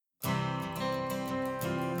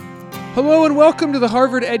Hello and welcome to the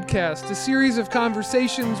Harvard EdCast, a series of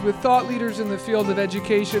conversations with thought leaders in the field of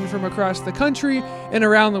education from across the country and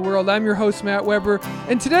around the world. I'm your host, Matt Weber,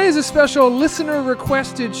 and today is a special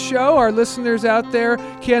listener-requested show. Our listeners out there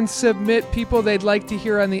can submit people they'd like to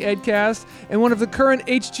hear on the EdCast, and one of the current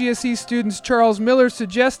HGSE students, Charles Miller,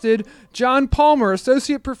 suggested John Palmer,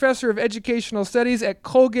 Associate Professor of Educational Studies at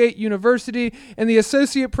Colgate University and the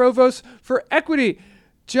Associate Provost for Equity.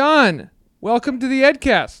 John, welcome to the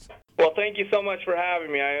EdCast. Well, thank you so much for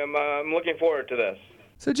having me. I'm looking forward to this.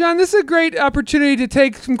 So, John, this is a great opportunity to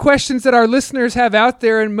take some questions that our listeners have out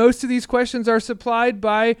there, and most of these questions are supplied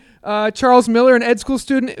by Charles Miller, an ed school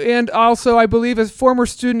student, and also, I believe, a former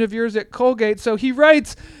student of yours at Colgate. So he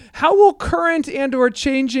writes, how will current and or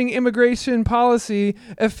changing immigration policy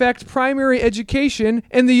affect primary education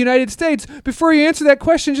in the United States? Before you answer that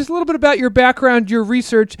question, just a little bit about your background, your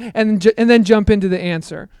research, and then jump into the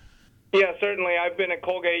answer. Yeah, certainly. I've been at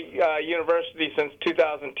Colgate University since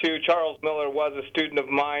 2002. Charles Miller was a student of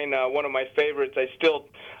mine, one of my favorites. I still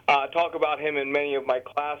talk about him in many of my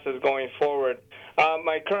classes going forward.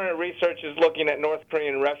 My current research is looking at North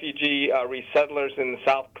Korean refugee resettlers in the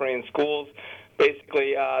South Korean schools.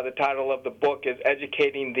 Basically, the title of the book is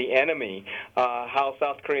Educating the Enemy, how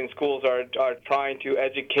South Korean schools are trying to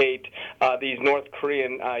educate these North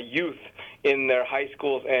Korean youth in their high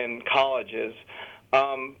schools and colleges.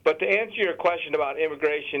 But to answer your question about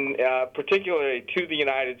immigration, particularly to the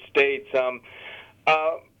United States,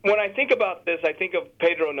 when I think about this, I think of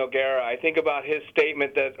Pedro Noguera. I think about his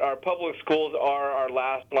statement that our public schools are our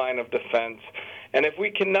last line of defense. And if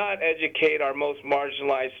we cannot educate our most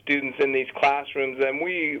marginalized students in these classrooms, then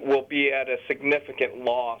we will be at a significant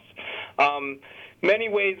loss. Many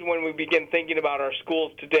ways when we begin thinking about our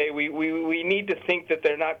schools today, we need to think that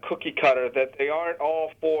they're not cookie cutter, that they aren't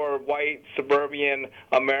all for white suburban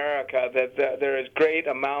America, that there is great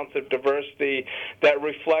amounts of diversity that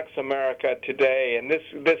reflects America today. And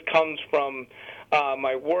this comes from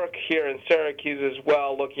my work here in Syracuse as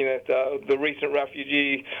well, looking at the recent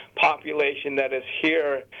refugee population that is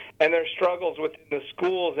here and their struggles within the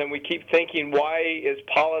schools. And we keep thinking, why is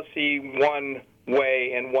policy one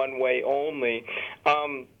way and one way only?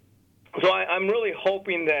 So I'm really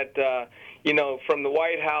hoping that, from the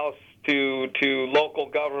White House to local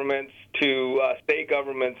governments to state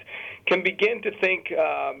governments can begin to think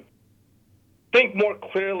more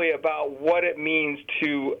clearly about what it means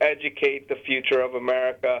to educate the future of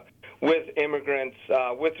America with immigrants,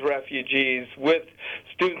 with refugees, with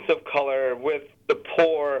students of color, with the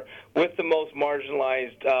poor, with the most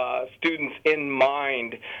marginalized students in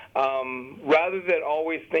mind, rather than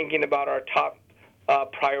always thinking about our top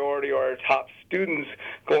priority or our top students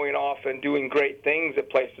going off and doing great things at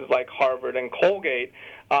places like Harvard and Colgate.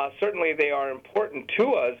 Certainly they are important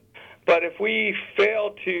to us, but if we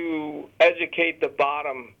fail to educate the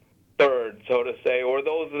bottom third, so to say, or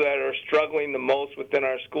those that are struggling the most within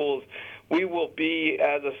our schools, we will be,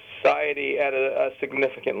 as a society, at a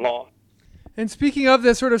significant loss. And speaking of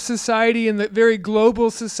the sort of society and the very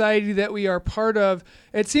global society that we are part of,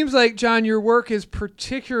 it seems like, John, your work is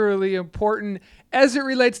particularly important as it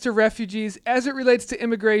relates to refugees, as it relates to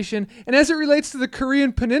immigration, and as it relates to the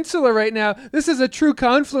Korean peninsula right now. This is a true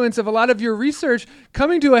confluence of a lot of your research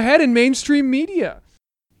coming to a head in mainstream media.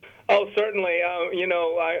 Oh, certainly.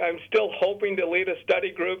 I'm still hoping to lead a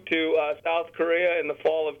study group to South Korea in the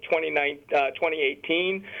fall of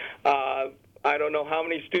 2018. I don't know how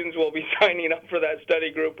many students will be signing up for that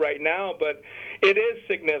study group right now, but it is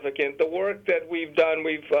significant. The work that we've done,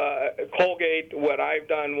 Colgate, what I've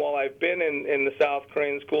done while I've been in the South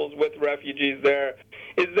Korean schools with refugees there,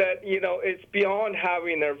 is that, it's beyond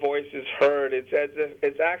having their voices heard.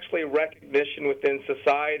 It's actually recognition within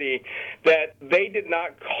society that they did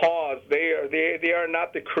not cause. They are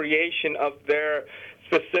not the creation of their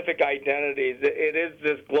specific identities. It is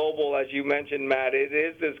this global, as you mentioned, Matt, it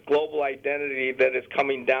is this global identity that is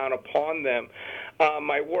coming down upon them.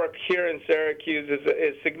 My work here in Syracuse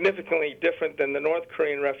is significantly different than the North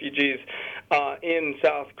Korean refugees in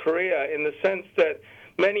South Korea, in the sense that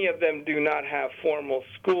many of them do not have formal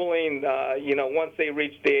schooling. Once they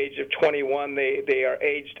reach the age of 21, they are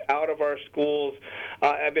aged out of our schools.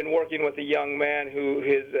 I've been working with a young man who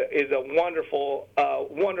is a wonderful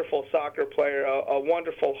soccer player, a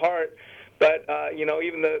wonderful heart. But,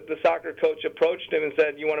 even the soccer coach approached him and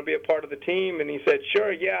said, "You want to be a part of the team?" And he said,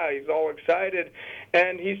 "Sure, yeah." He's all excited.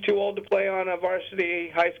 And he's too old to play on a varsity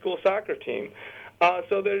high school soccer team.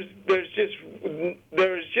 So there's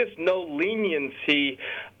just no leniency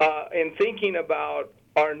in thinking about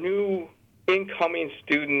our new incoming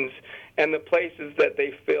students and the places that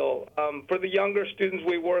they fill. For the younger students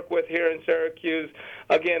we work with here in Syracuse,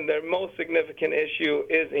 again, their most significant issue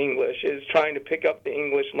is English, is trying to pick up the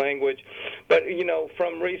English language. But,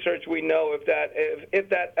 from research we know if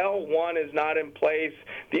that L1 is not in place,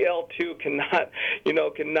 the L2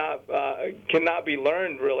 cannot be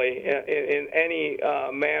learned really in any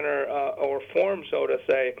manner or form, so to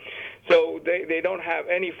say. So they don't have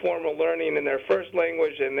any formal learning in their first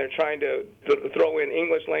language, and they're trying to throw in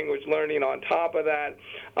English language learning on top of that,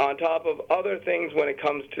 on top of other things when it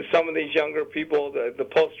comes to some of these younger people, the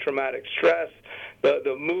post-traumatic stress,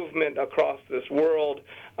 the movement across this world,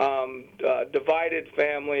 divided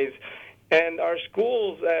families. And our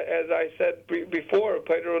schools, as I said before,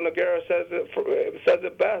 Pedro Noguera says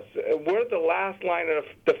it best. We're the last line of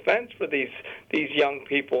defense for these young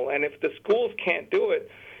people, and if the schools can't do it,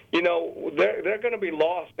 they're going to be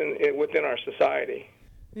lost within our society.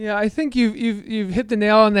 Yeah, I think you've hit the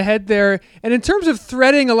nail on the head there. And in terms of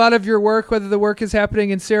threading a lot of your work, whether the work is happening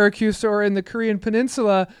in Syracuse or in the Korean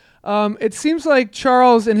Peninsula, it seems like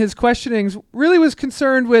Charles in his questionings really was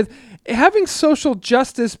concerned with having social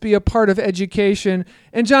justice be a part of education.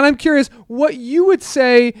 And John, I'm curious what you would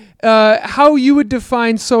say, how you would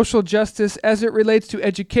define social justice as it relates to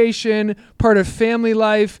education, part of family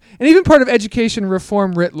life, and even part of education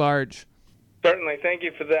reform writ large. Certainly, thank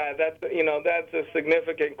you for that. That's a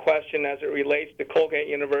significant question as it relates to Colgate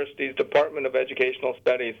University's Department of Educational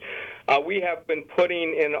Studies. We have been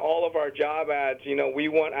putting in all of our job ads, we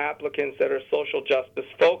want applicants that are social justice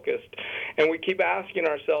focused. And we keep asking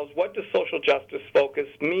ourselves, what does social justice focus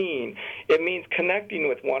mean? It means connecting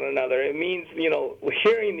with one another. It means,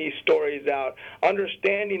 hearing these stories out,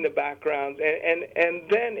 understanding the backgrounds. And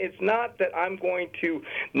then it's not that I'm going to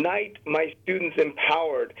knight my students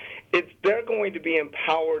empowered. They're going to be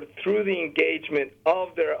empowered through the engagement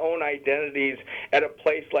of their own identities at a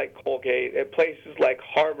place like Colgate, at places like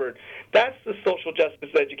Harvard. That's the social justice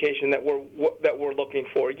education that we're looking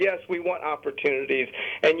for. Yes, we want opportunities,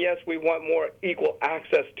 and yes, we want more equal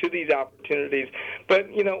access to these opportunities. But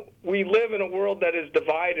we live in a world that is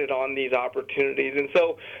divided on these opportunities, and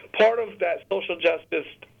so part of that social justice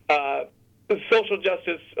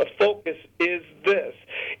focus is this.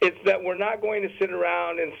 It's that we're not going to sit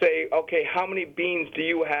around and say, okay, how many beans do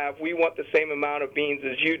you have? We want the same amount of beans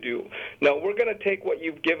as you do. No, we're going to take what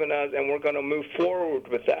you've given us and we're going to move forward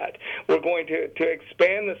with that. We're going to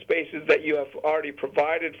expand the spaces that you have already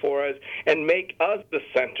provided for us and make us the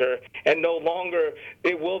center, and no longer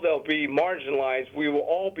they'll be marginalized. We will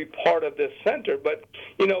all be part of this center. But,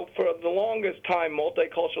 for the longest time,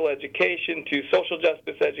 multicultural education to social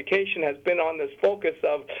justice education has been on this focus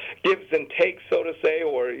of gives and takes, so to say,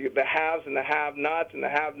 or the haves and the have-nots, and the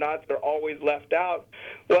have-nots are always left out.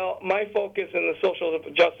 Well, my focus and the social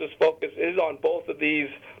justice focus is on both of these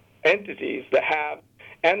entities, the have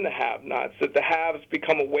and the have-nots, that the haves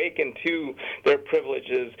become awakened to their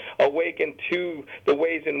privileges, awakened to the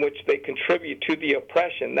ways in which they contribute to the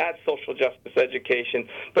oppression. That's social justice education.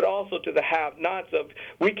 But also to the have-nots of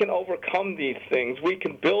we can overcome these things, we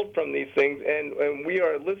can build from these things, and we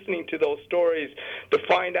are listening to those stories to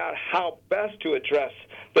find out how best to address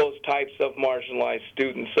those types of marginalized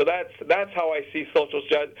students. So that's how I see social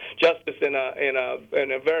justice in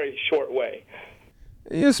a very short way.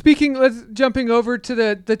 Jumping over to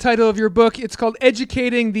the title of your book, it's called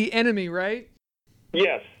Educating the Enemy, right?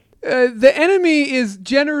 Yes. The enemy is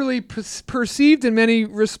generally perceived in many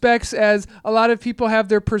respects as a lot of people have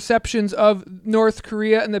their perceptions of North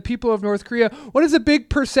Korea and the people of North Korea. What is a big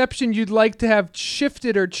perception you'd like to have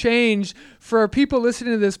shifted or changed for people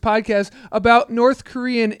listening to this podcast about North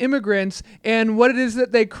Korean immigrants and what it is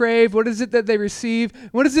that they crave, what is it that they receive,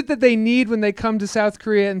 what is it that they need when they come to South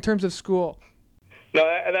Korea in terms of school? No,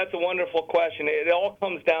 that's a wonderful question. It all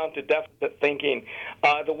comes down to deficit thinking.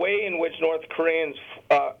 The way in which North Koreans,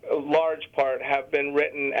 large part, have been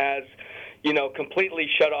written as, completely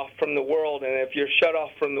shut off from the world, and if you're shut off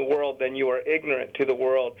from the world, then you are ignorant to the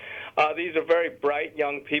world. These are very bright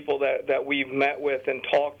young people that we've met with and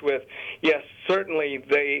talked with. Yes, certainly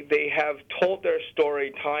they have told their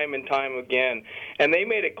story time and time again, and they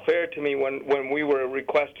made it clear to me when we were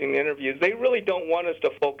requesting interviews, they really don't want us to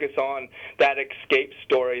focus on that escape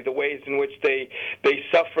story, the ways in which they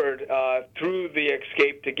suffered through the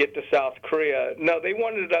escape to get to South Korea. No, they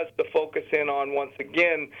wanted us to focus in on, once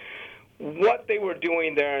again, what they were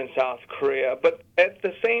doing there in South Korea. But at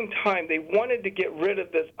the same time, they wanted to get rid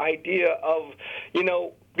of this idea of,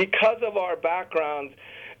 because of our backgrounds,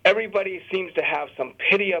 everybody seems to have some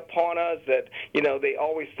pity upon us, that, they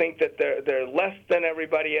always think that they're less than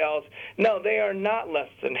everybody else. No, they are not less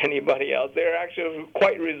than anybody else. They're actually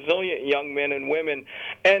quite resilient young men and women.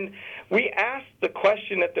 And we asked the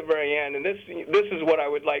question at the very end, and this is what I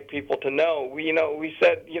would like people to know. We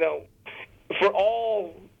said, for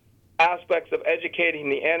all aspects of educating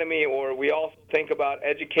the enemy, or we also think about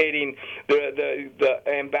educating the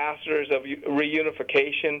ambassadors of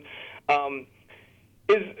reunification,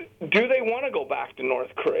 do they want to go back to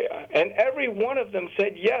North Korea? And every one of them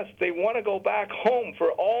said yes, they want to go back home.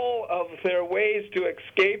 For all of their ways to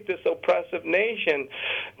escape this oppressive nation,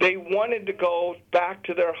 they wanted to go back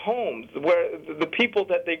to their homes, where the people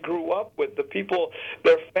that they grew up with, the people,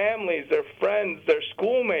 their families, their friends, their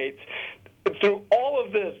schoolmates. Through all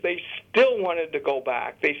of this, they still wanted to go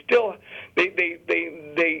back. They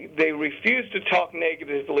refused to talk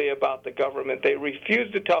negatively about the government. They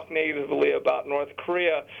refused to talk negatively about North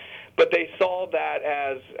Korea, but they saw that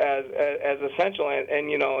as essential. And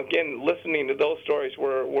again, listening to those stories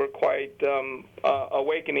were quite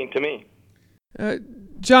awakening to me.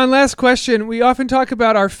 John, last question. We often talk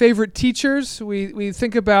about our favorite teachers. We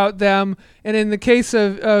think about them. And in the case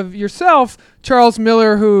of yourself, Charles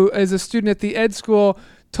Miller, who is a student at the Ed School,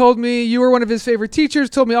 told me you were one of his favorite teachers,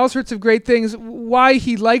 told me all sorts of great things, why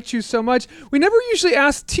he liked you so much. We never usually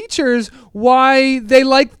ask teachers why they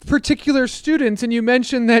like particular students. And you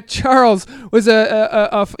mentioned that Charles was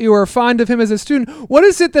you were fond of him as a student. What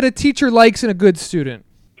is it that a teacher likes in a good student?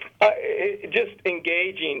 Just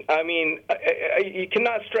engaging. I mean, you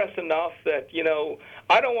cannot stress enough that,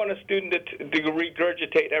 I don't want a student to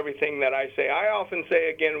regurgitate everything that I say. I often say,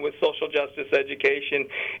 again, with social justice education,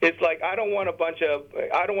 it's like I don't want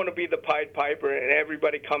to be the Pied Piper and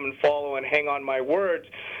everybody come and follow and hang on my words,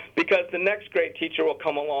 because the next great teacher will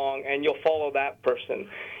come along and you'll follow that person.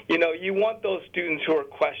 You want those students who are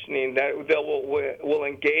questioning, that will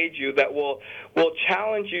engage you, that will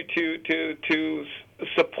challenge you to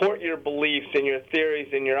support your beliefs and your theories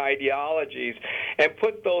and your ideologies, and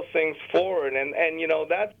put those things forward. And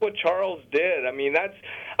that's what Charles did. I mean,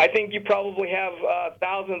 I think you probably have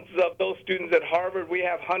thousands of those students at Harvard. We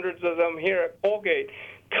have hundreds of them here at Colgate,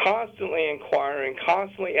 constantly inquiring,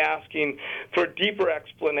 constantly asking for deeper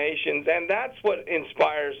explanations, and that's what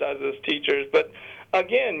inspires us as teachers. But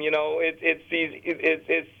again,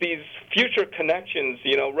 it's these future connections.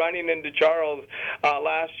 Running into Charles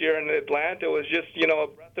last year in Atlanta was just a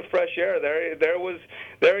breath of fresh air.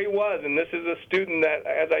 There he was, and this is a student that,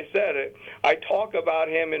 as I said, I talk about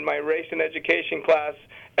him in my race and education class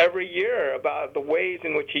every year, about the ways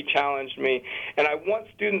in which he challenged me. And I want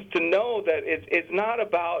students to know that it's not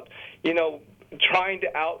about trying to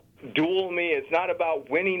outduel me. It's not about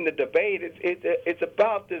winning the debate. It's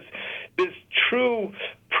about this true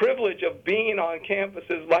privilege of being on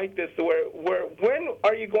campuses like this, where when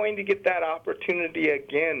are you going to get that opportunity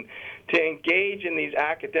again to engage in these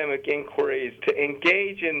academic inquiries, to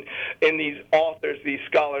engage in these authors, these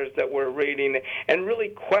scholars that we're reading, and really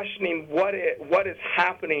questioning what is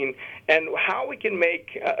happening and how we can make,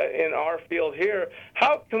 in our field here,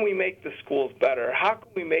 how can we make the schools better? How can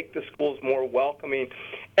we make the schools more welcoming?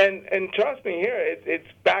 And trust me here, it's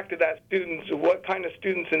back to that students, what kind of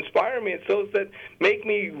students inspire me. It's those that make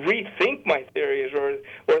me rethink my theories or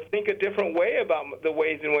think a different way about the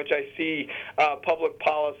ways in which I see public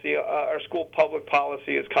policy, our school public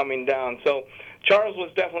policy is coming down. So Charles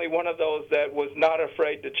was definitely one of those that was not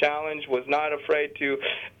afraid to challenge, was not afraid to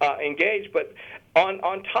engage. But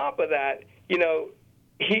on top of that,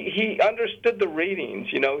 he understood the readings.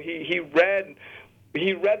 He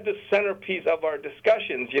read the centerpiece of our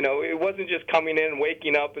discussions. It wasn't just coming in,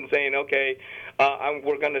 waking up, and saying, "Okay,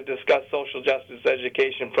 we're going to discuss social justice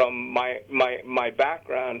education from my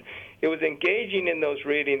background." It was engaging in those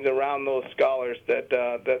readings around those scholars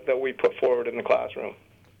that we put forward in the classroom.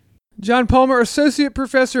 John Palmer, Associate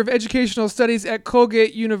Professor of Educational Studies at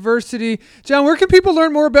Colgate University. John, where can people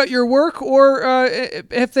learn more about your work, or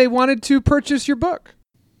if they wanted to purchase your book?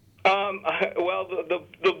 Well,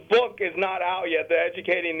 the book is not out yet. The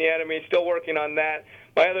Educating the Enemy, still working on that.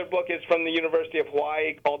 My other book is from the University of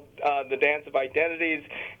Hawaii called The Dance of Identities,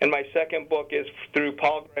 and my second book is through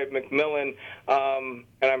Palgrave Macmillan, and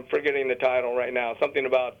I'm forgetting the title right now, something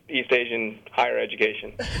about East Asian higher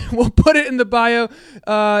education. We'll put it in the bio.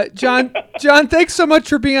 John, thanks so much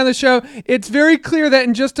for being on the show. It's very clear that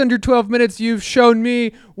in just under 12 minutes, you've shown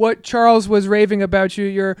me what Charles was raving about you.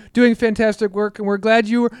 You're doing fantastic work, and we're glad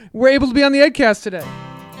you were able to be on the EdCast today.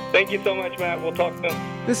 Thank you so much, Matt. We'll talk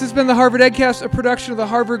soon. This has been the Harvard EdCast, a production of the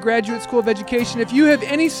Harvard Graduate School of Education. If you have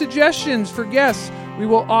any suggestions for guests, we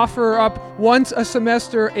will offer up once a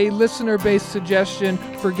semester a listener-based suggestion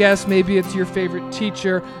for guests. Maybe it's your favorite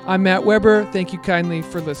teacher. I'm Matt Weber. Thank you kindly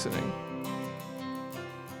for listening.